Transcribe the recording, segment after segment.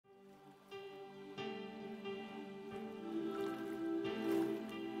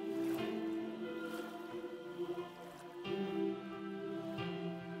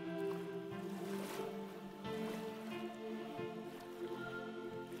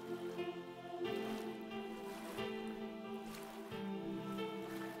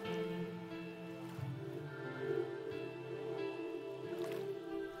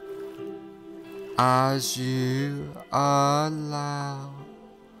as you allow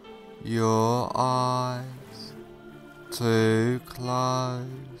your eyes to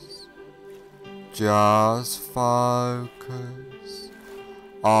close, just focus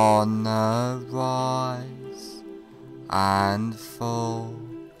on the rise and fall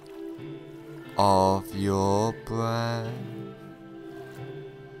of your breath,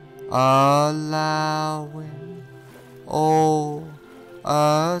 allowing all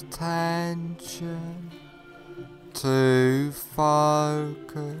attention to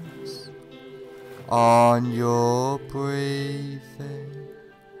focus on your breathing,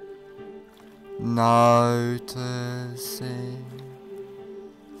 noticing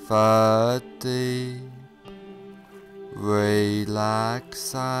the deep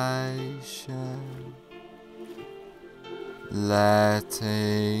relaxation,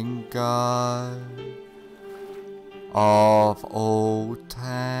 letting go of all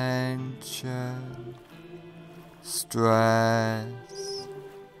tension, stress,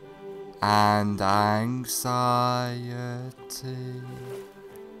 and anxiety,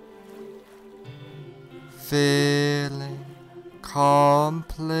 feeling completely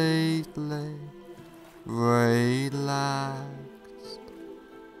relaxed.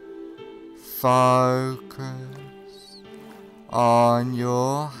 Focus on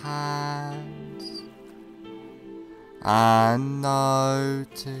your hands and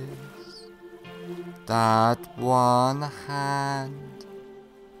notice that one hand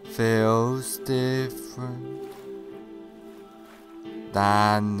feels different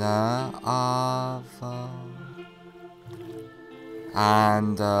than the other,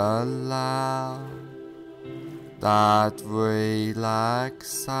 and allow that relaxation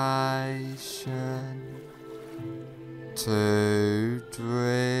to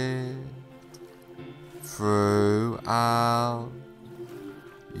drift throughout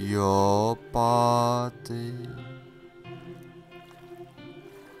your body,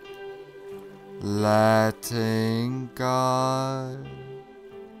 letting go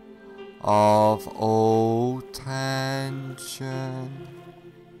of all tension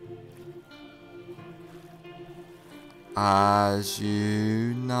as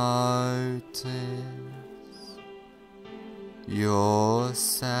you notice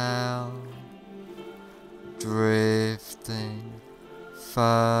yourself drifting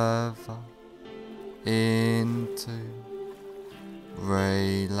further into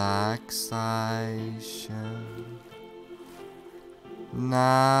relaxation.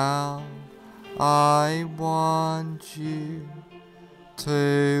 Now I want you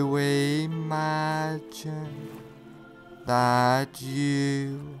to imagine that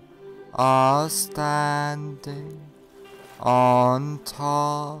you are standing on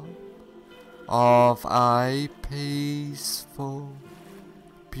top of a peaceful,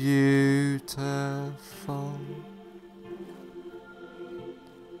 beautiful,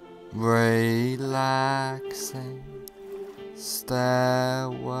 relaxing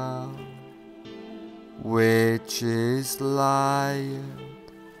stairwell, which is layered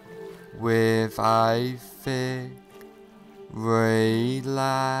with a thick, relaxing,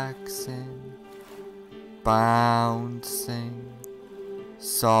 bouncing,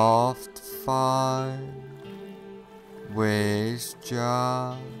 soft foam, which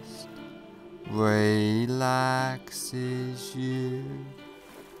just relaxes you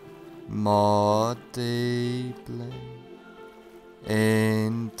more deeply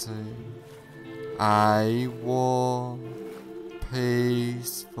into a warm,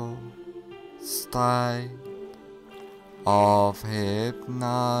 peaceful state of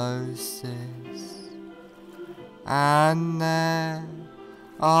hypnosis. And there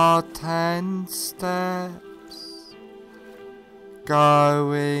are 10 steps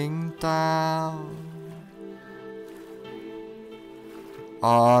going down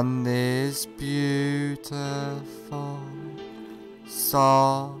on this beautiful,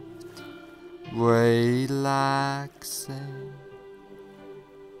 soft, relaxing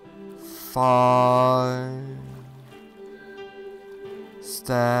foam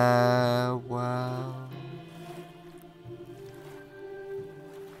stairwell.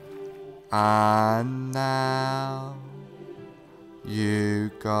 And now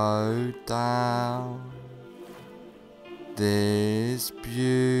you go down this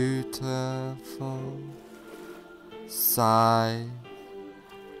beautiful, safe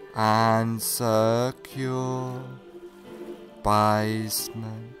and secure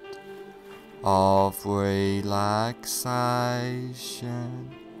basement of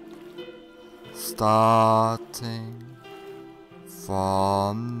relaxation, starting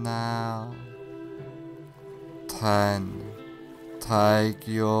from now. 10 take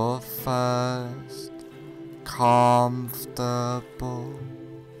your first comfortable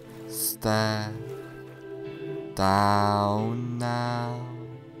step down now,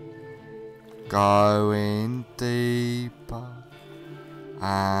 going deeper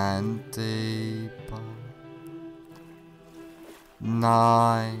and deeper.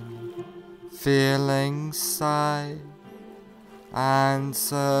 9. Feeling safe and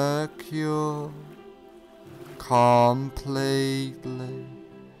secure, completely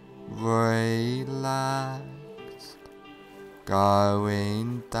relaxed,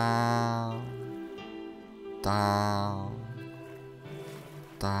 going down, down,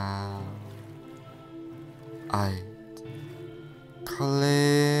 down. 8.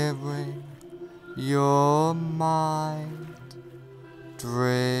 Clearing your mind,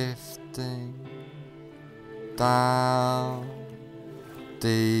 drifting down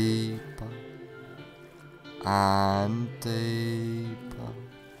deeper and deeper.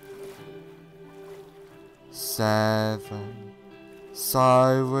 7.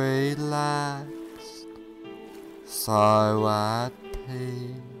 So relaxed, so at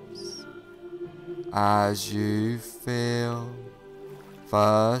peace, as you feel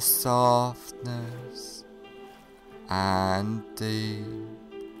the softness and deep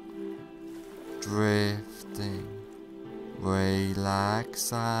drifting relaxation.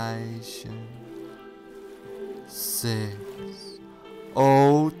 6.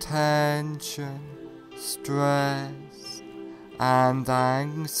 All tension, stress and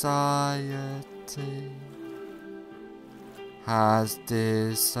anxiety has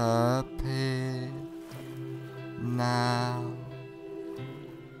disappeared now,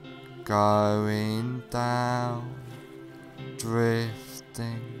 going down,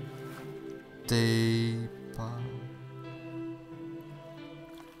 drifting deeper.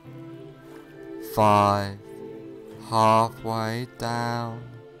 5. Halfway down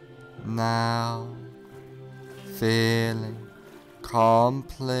now, feeling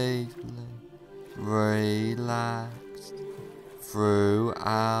completely relaxed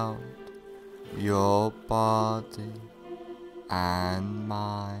throughout your body and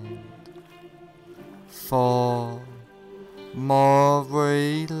mind. 4. More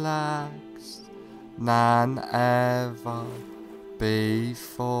relaxed than ever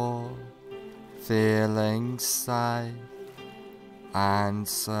before, feeling safe and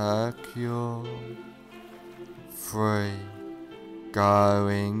secure. 3.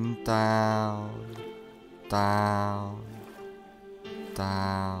 Going down, down,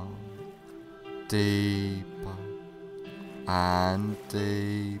 down, deeper and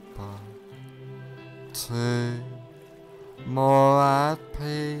deeper. 2. More at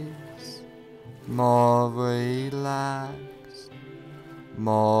peace, more relaxed,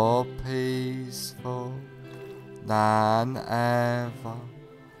 more peaceful than ever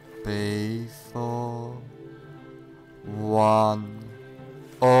before. 1.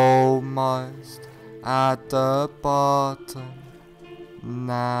 Almost at the bottom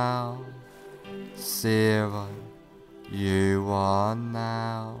now. 0. You are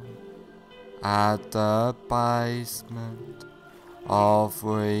now at the basement of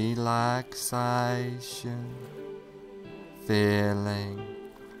relaxation, feeling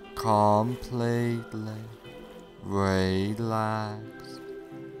completely relaxed.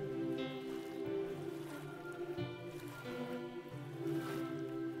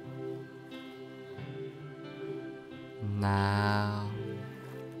 Now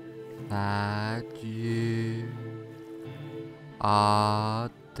that you are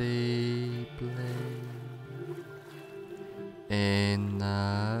deeply in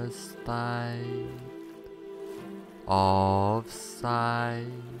a state of safe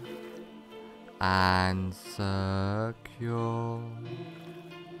and secure,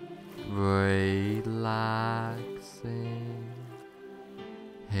 relaxing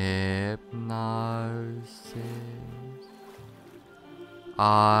hypnosis,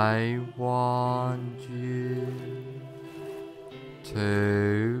 I want you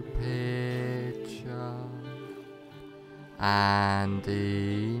to picture and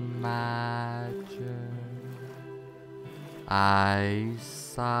imagine a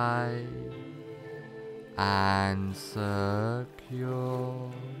safe and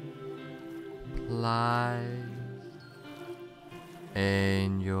secure place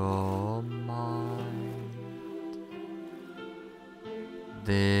in your mind.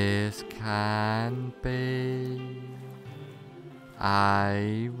 This can be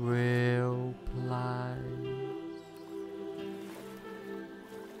a real place,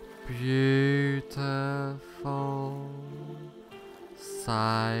 beautiful,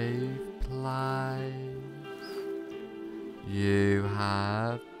 safe place you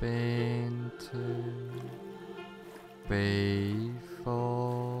have been to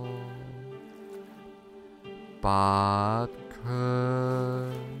before, but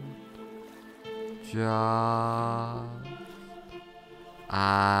could just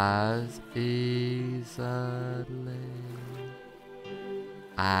as easily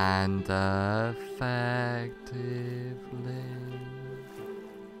and effectively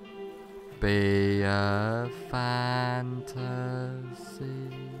be a fantasy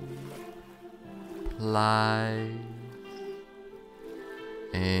place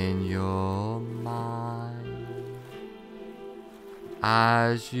in your mind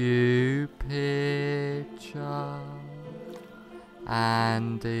as you picture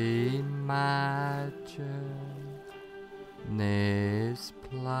and imagine this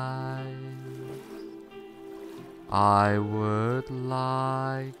place. I would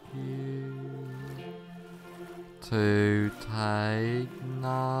like you to take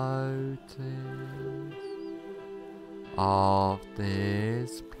notice of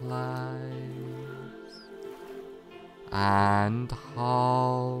this place and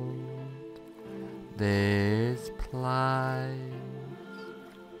hold this place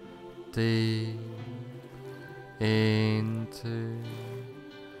deep into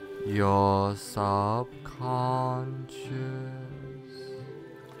your subconscious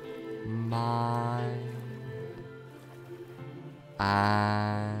mind,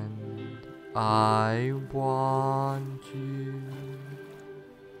 and I want you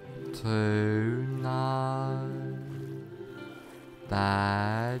to know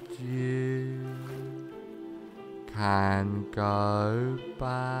that you can go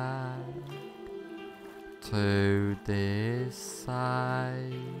back to this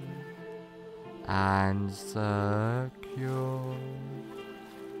safe and secure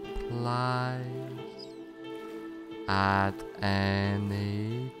place at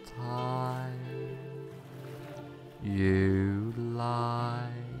any time you like,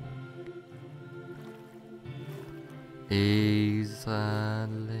 easily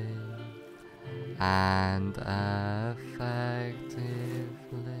and effectively.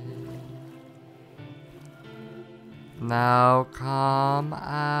 Now come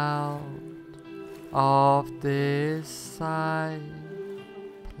out of this safe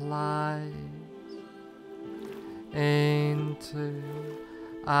place into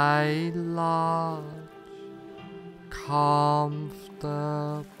a large,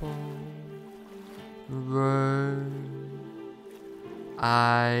 comfortable room,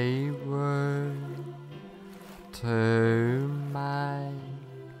 a room to make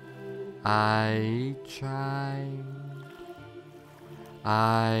a change,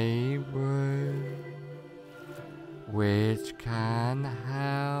 a room which can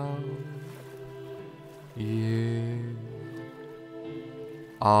help you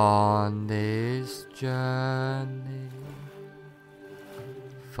on this journey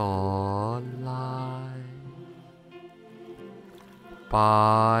for life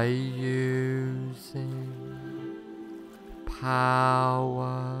by using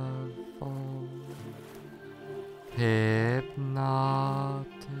powerful hypnotic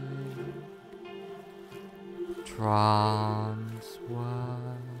trance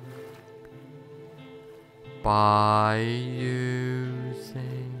work, by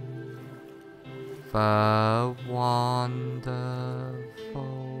using the wonderful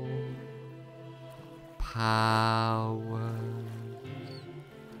powers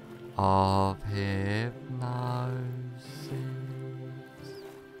of hypnosis.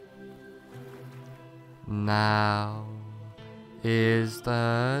 Now is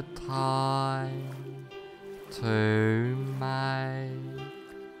the time to make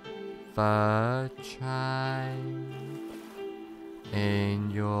the change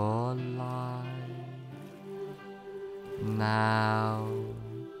in your life. Now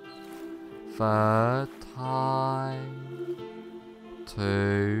the time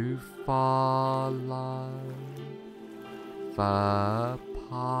to follow the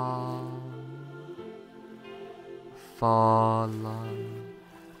path, follow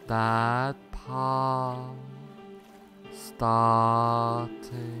that path, starting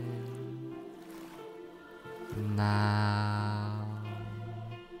now.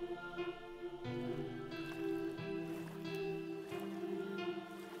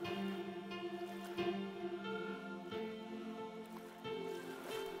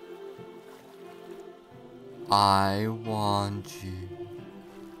 I want you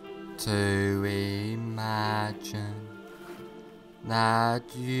to imagine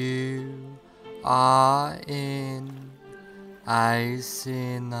that you are in a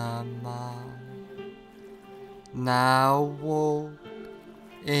cinema Now walk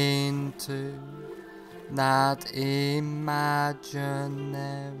into that imaginary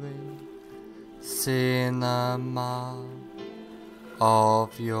cinema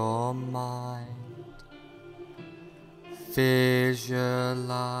of your mind. Visualize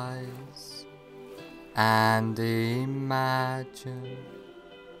and imagine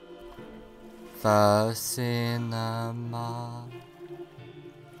the cinema.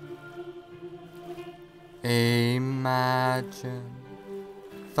 Imagine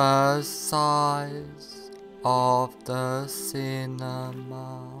the size of the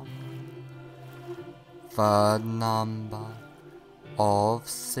cinema, the number of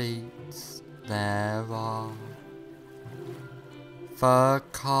seats there are, the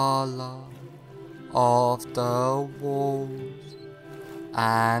color of the walls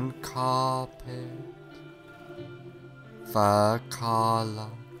and carpet, the color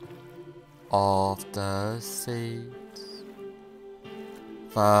of the seats,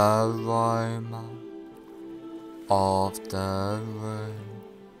 the aroma of the room,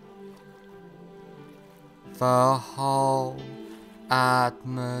 the whole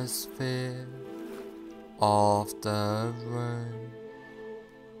atmosphere of the room.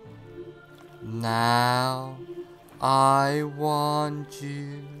 Now I want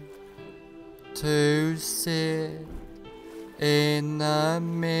you to sit in the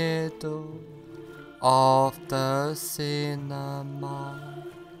middle of the cinema,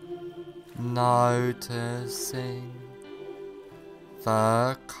 noticing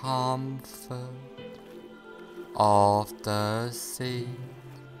the comfort of the seat.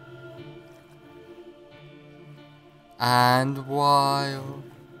 And while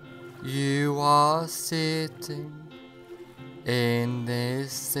you are sitting in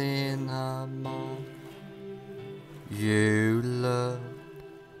this cinema, you look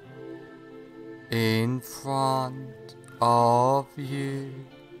in front of you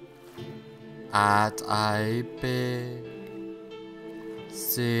at a big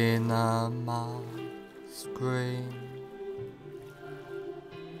cinema screen,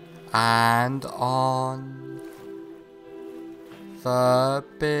 and on the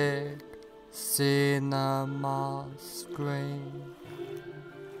big cinema screen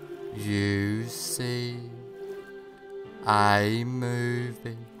you see a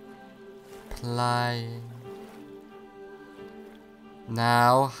movie playing.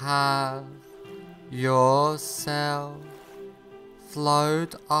 Now have yourself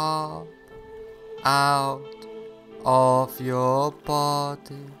float up out of your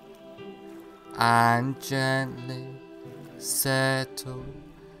body and gently settle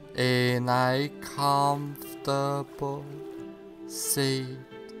in a comfortable seat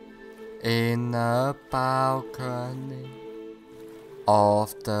in the balcony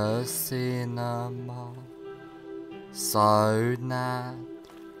of the cinema, so that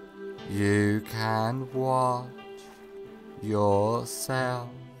you can watch yourself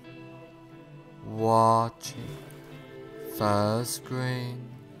watching the screen.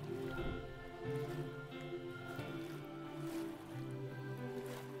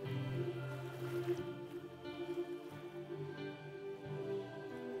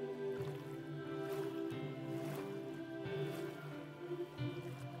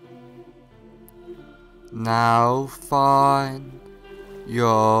 Now find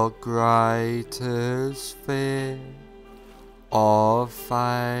your greatest fear of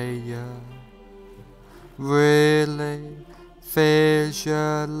failure. Really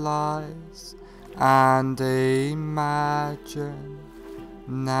visualize and imagine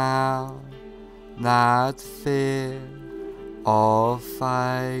now that fear of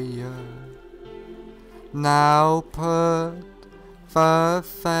failure. Now put the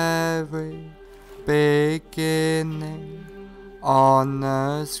very beginning on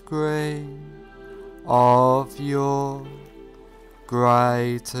the screen of your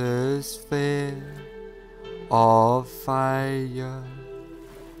greatest fear of failure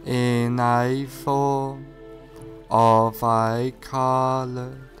in a form of a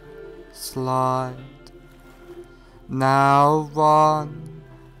colored slide. Now run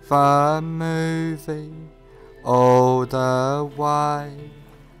the movie all the way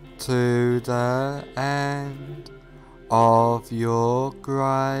to the end of your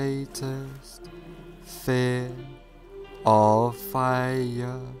greatest fear of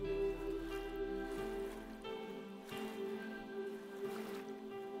failure.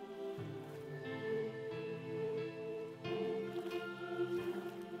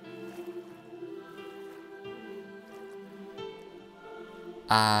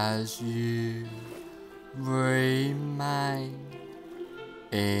 As you remain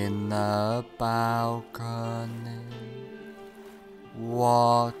in the balcony,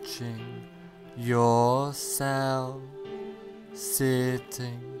 watching yourself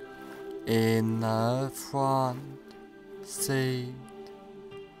sitting in the front seat,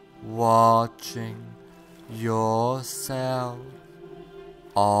 watching yourself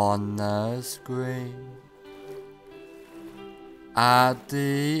on the screen. At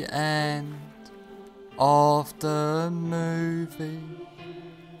the end of the movie,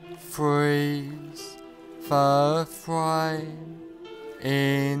 freeze the frame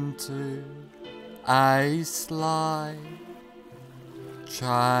into a slide,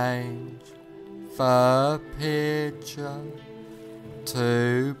 change the picture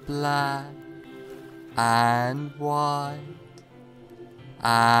to black and white,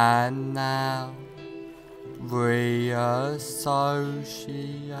 and now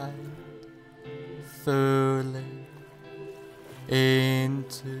reassociate fully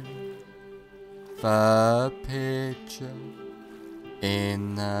into the picture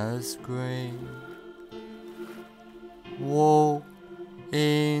in the screen. Walk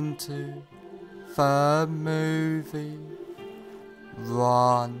into the movie,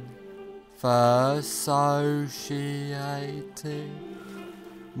 run the associated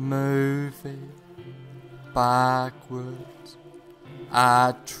movie backwards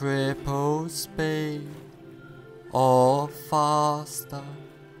at triple speed or faster,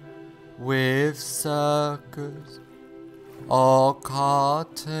 with circus or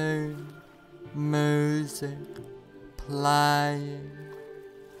cartoon music playing,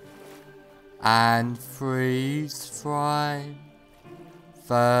 and freeze frame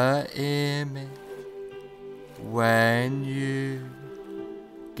the image when you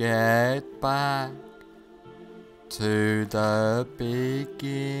get back to the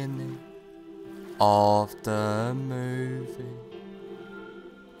beginning of the movie.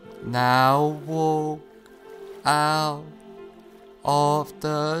 Now walk out of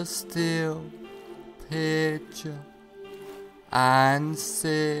the still picture and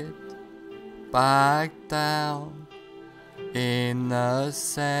sit back down in the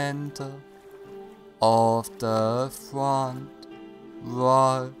center of the front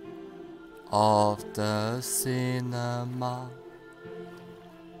row of the cinema.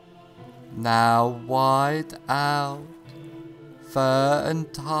 Now white out the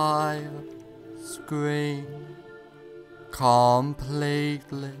entire screen,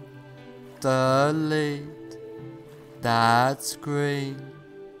 completely delete that screen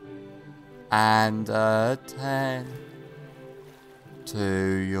and attend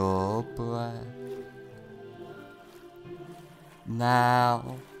to your breath.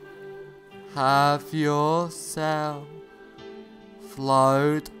 Now have yourself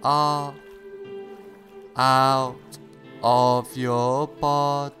float up out of your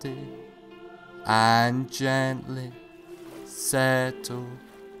body and gently settle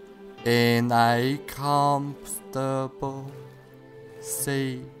in a comfortable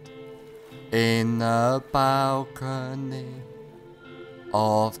seat in the balcony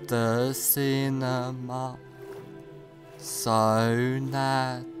of the cinema, so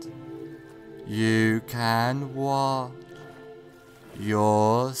that you can watch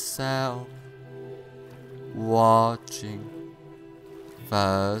yourself watching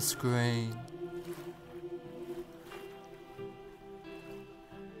the screen.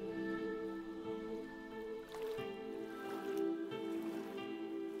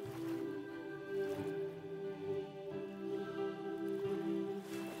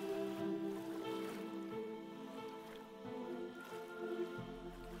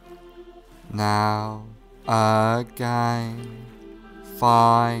 Now again,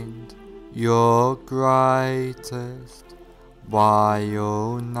 find your greatest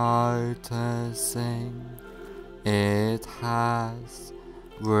while noticing it has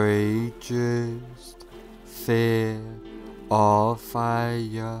reduced fear of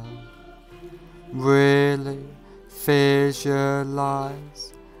failure. Really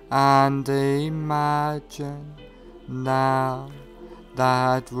visualize and imagine now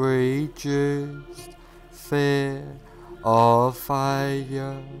that reduced fear of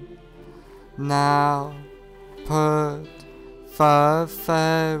failure. Now put the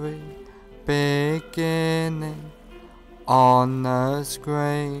very beginning on the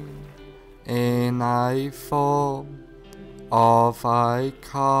screen in a form of a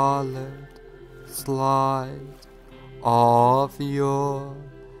colored slide of your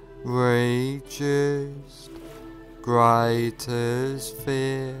reduced greatest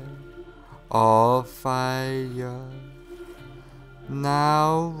fear of failure.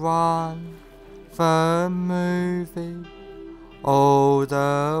 Now run the movie all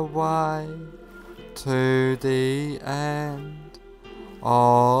the way to the end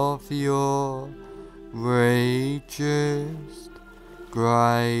of your reduced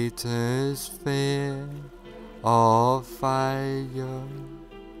greatest fear of failure.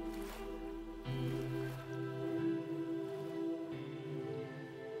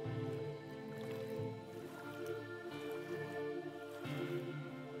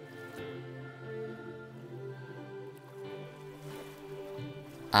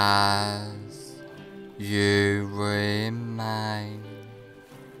 As you remain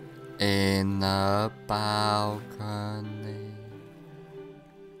in the balcony,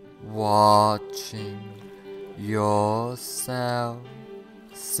 watching yourself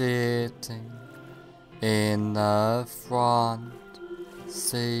sitting in the front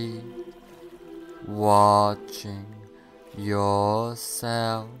seat, watching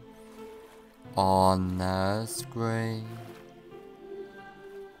yourself on the screen.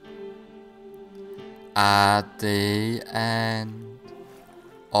 At the end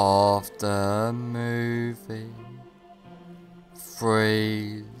of the movie,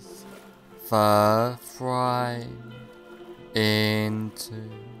 freeze the frame into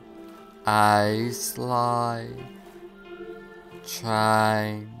a slide,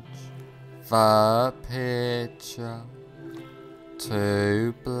 change the picture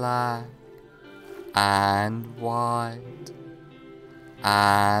to black and white,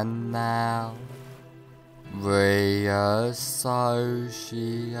 and now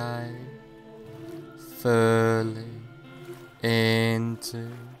reassociate fully into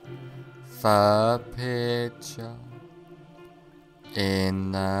the picture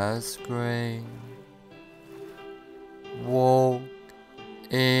in the screen. Walk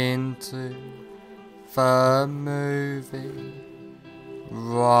into the movie,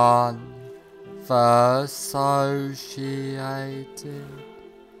 run the associated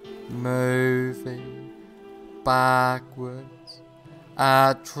movie backwards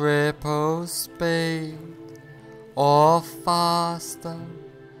at triple speed or faster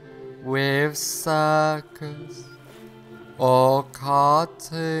with circus or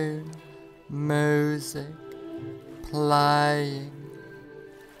cartoon music playing,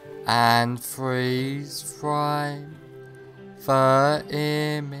 and freeze frame the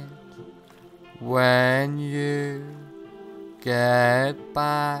image when you get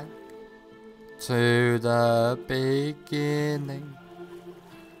back to the beginning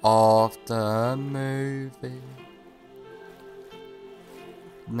of the movie.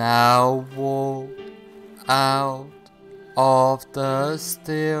 Now walk out of the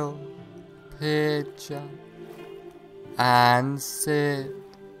still picture and sit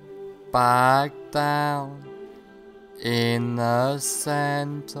back down in the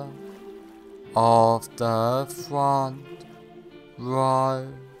center of the front row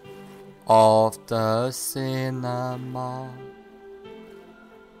of the cinema.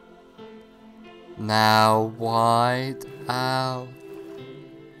 Now wide out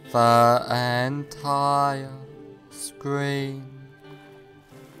the entire screen,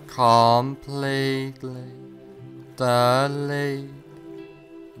 completely delete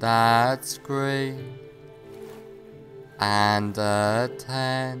that screen and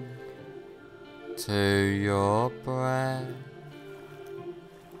attend to your breath.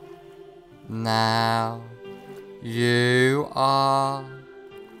 Now you are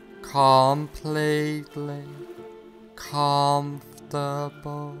completely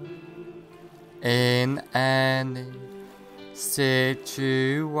comfortable in any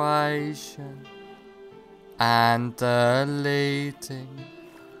situation and deleting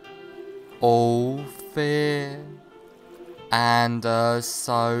all fear and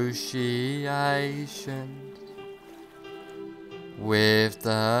associations with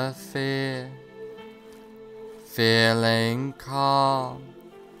the fear, feeling calm,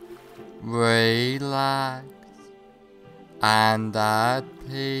 relaxed and at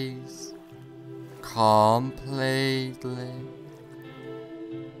peace completely,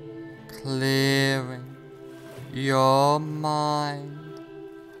 clearing your mind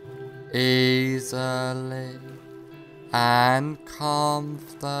easily and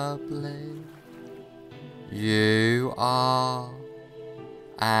comfortably. You are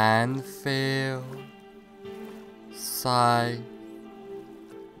and feel safe,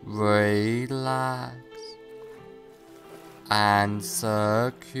 relaxed and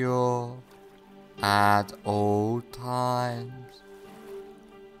secure at all times,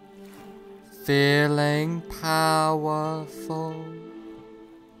 feeling powerful,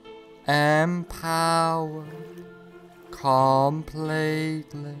 empowered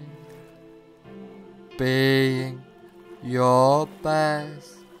completely, being your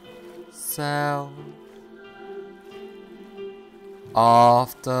best self.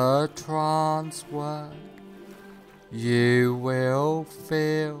 After trance work, you will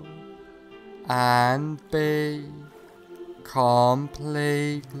feel and be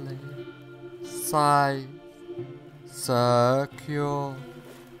completely safe, secure,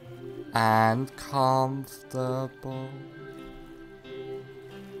 and comfortable.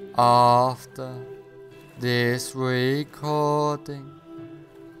 After this recording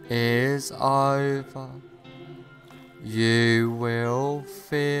is over, you will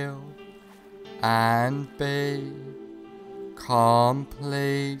feel and be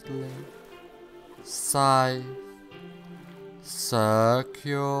completely safe,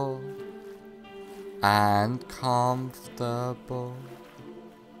 secure, and comfortable.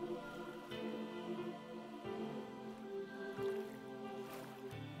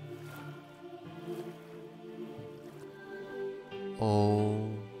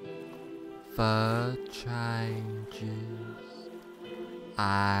 All the changes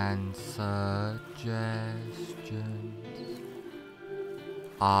and suggestions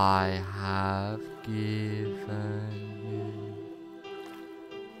I have given you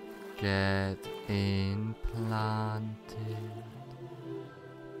get implanted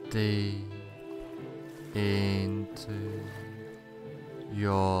deep into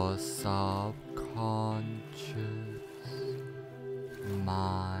your subconscious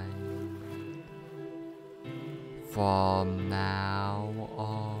mind. From now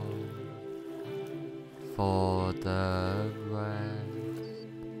on, for the rest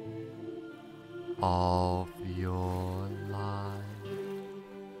of your life,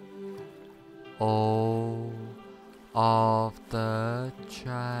 all of the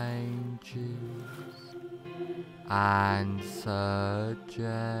changes and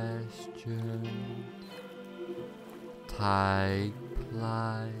suggestions take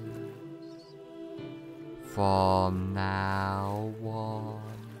place from now on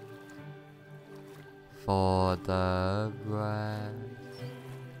for the rest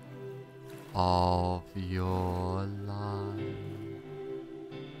of your life.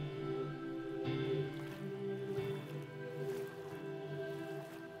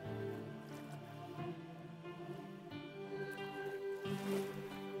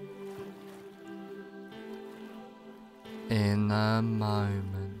 In a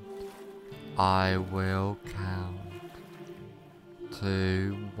moment, I will count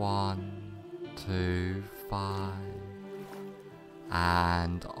to 1 to 5,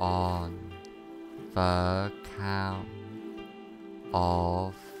 and on the count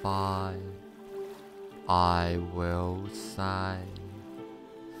of 5, I will say,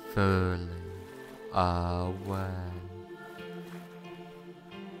 fully aware.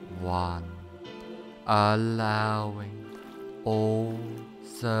 1. Allowing all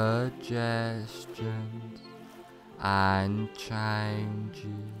suggestions and changes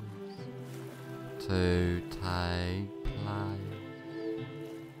to take place.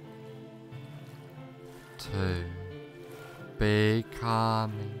 2.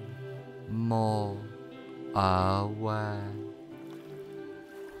 Becoming more aware.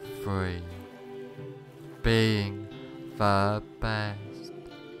 3. Being the best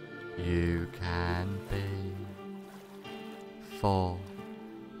you can be. 4.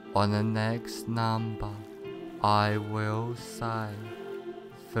 On the next number, I will say,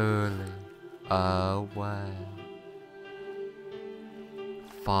 fully aware.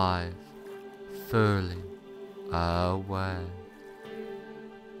 5. Fully aware.